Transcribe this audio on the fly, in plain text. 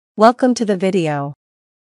Welcome to the video.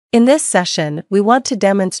 In this session, we want to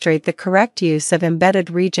demonstrate the correct use of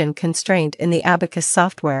embedded region constraint in the Abaqus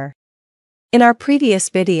software. In our previous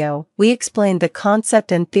video, we explained the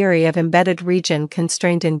concept and theory of embedded region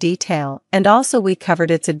constraint in detail, and also we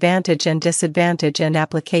covered its advantage and disadvantage and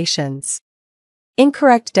applications.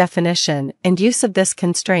 Incorrect definition and use of this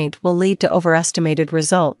constraint will lead to overestimated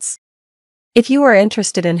results. If you are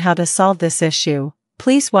interested in how to solve this issue,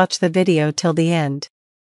 please watch the video till the end.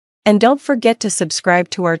 And don't forget to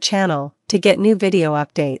subscribe to our channel to get new video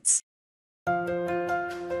updates.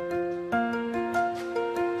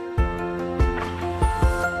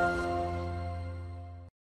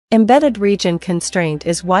 Embedded region constraint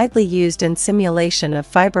is widely used in simulation of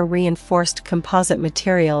fiber-reinforced composite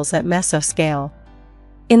materials at Meso-scale.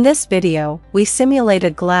 In this video, we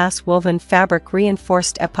simulated glass-woven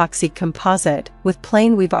fabric-reinforced epoxy composite with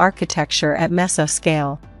plane weave architecture at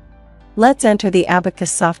Meso-scale. Let's enter the Abaqus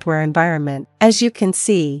software environment. As you can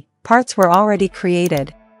see, parts were already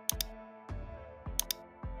created.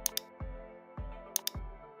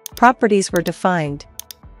 Properties were defined.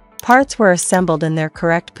 Parts were assembled in their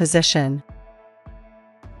correct position.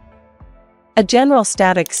 A general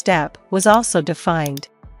static step was also defined.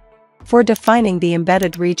 For defining the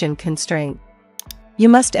embedded region constraint, you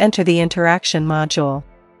must enter the interaction module.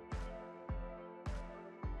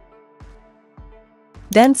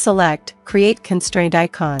 Then select Create Constraint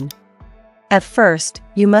icon. At first,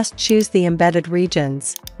 you must choose the embedded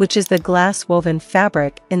regions, which is the glass-woven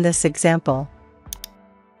fabric in this example.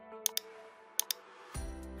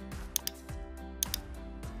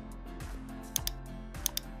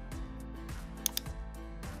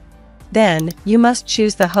 Then, you must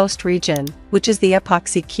choose the host region, which is the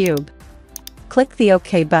epoxy cube. Click the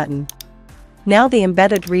OK button. Now the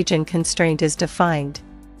embedded region constraint is defined.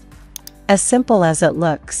 As simple as it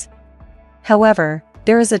looks. However,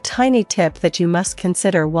 there is a tiny tip that you must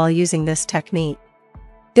consider while using this technique.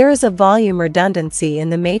 There is a volume redundancy in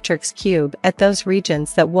the matrix cube at those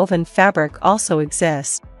regions that woven fabric also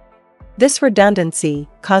exists. This redundancy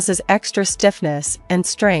causes extra stiffness and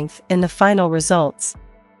strength in the final results.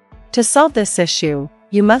 To solve this issue,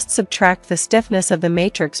 you must subtract the stiffness of the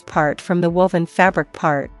matrix part from the woven fabric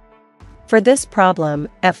part. For this problem,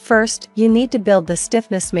 at first, you need to build the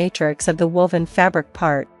stiffness matrix of the woven fabric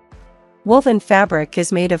part. Woven fabric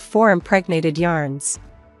is made of 4 impregnated yarns.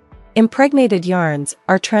 Impregnated yarns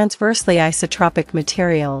are transversely isotropic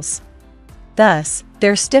materials. Thus,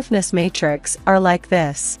 their stiffness matrix are like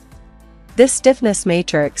this. This stiffness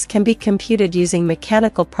matrix can be computed using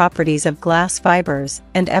mechanical properties of glass fibers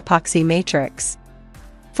and epoxy matrix.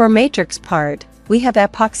 For matrix part, we have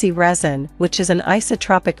epoxy resin, which is an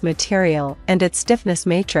isotropic material, and its stiffness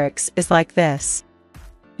matrix is like this.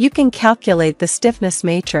 You can calculate the stiffness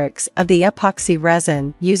matrix of the epoxy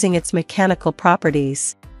resin using its mechanical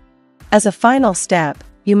properties. As a final step,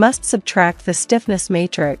 you must subtract the stiffness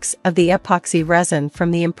matrix of the epoxy resin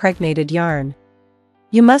from the impregnated yarn.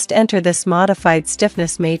 You must enter this modified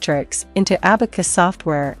stiffness matrix into Abaqus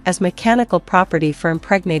software as mechanical property for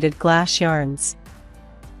impregnated glass yarns.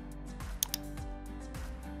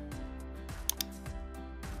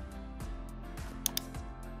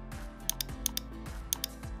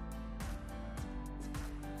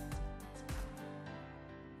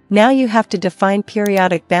 Now you have to define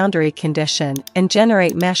periodic boundary condition and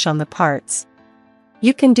generate mesh on the parts.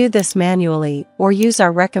 You can do this manually or use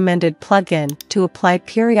our recommended plugin to apply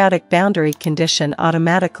periodic boundary condition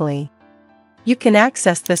automatically. You can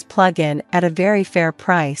access this plugin at a very fair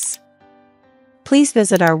price. Please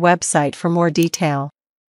visit our website for more detail.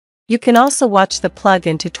 You can also watch the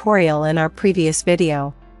plugin tutorial in our previous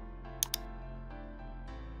video.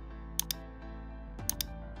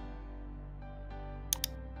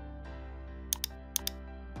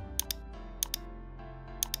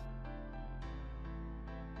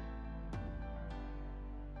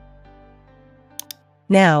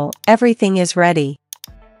 Now, everything is ready.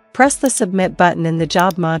 Press the Submit button in the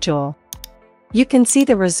Job module. You can see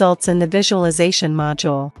the results in the Visualization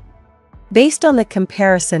module. Based on the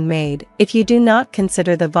comparison made, if you do not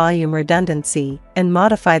consider the volume redundancy and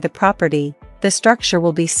modify the property, the structure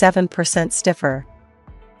will be 7% stiffer.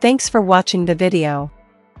 Thanks for watching the video.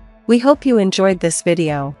 We hope you enjoyed this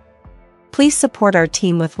video. Please support our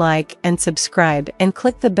team with like and subscribe and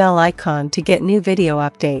click the bell icon to get new video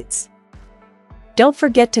updates. Don't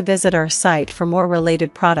forget to visit our site for more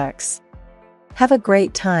related products. Have a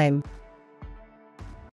great time.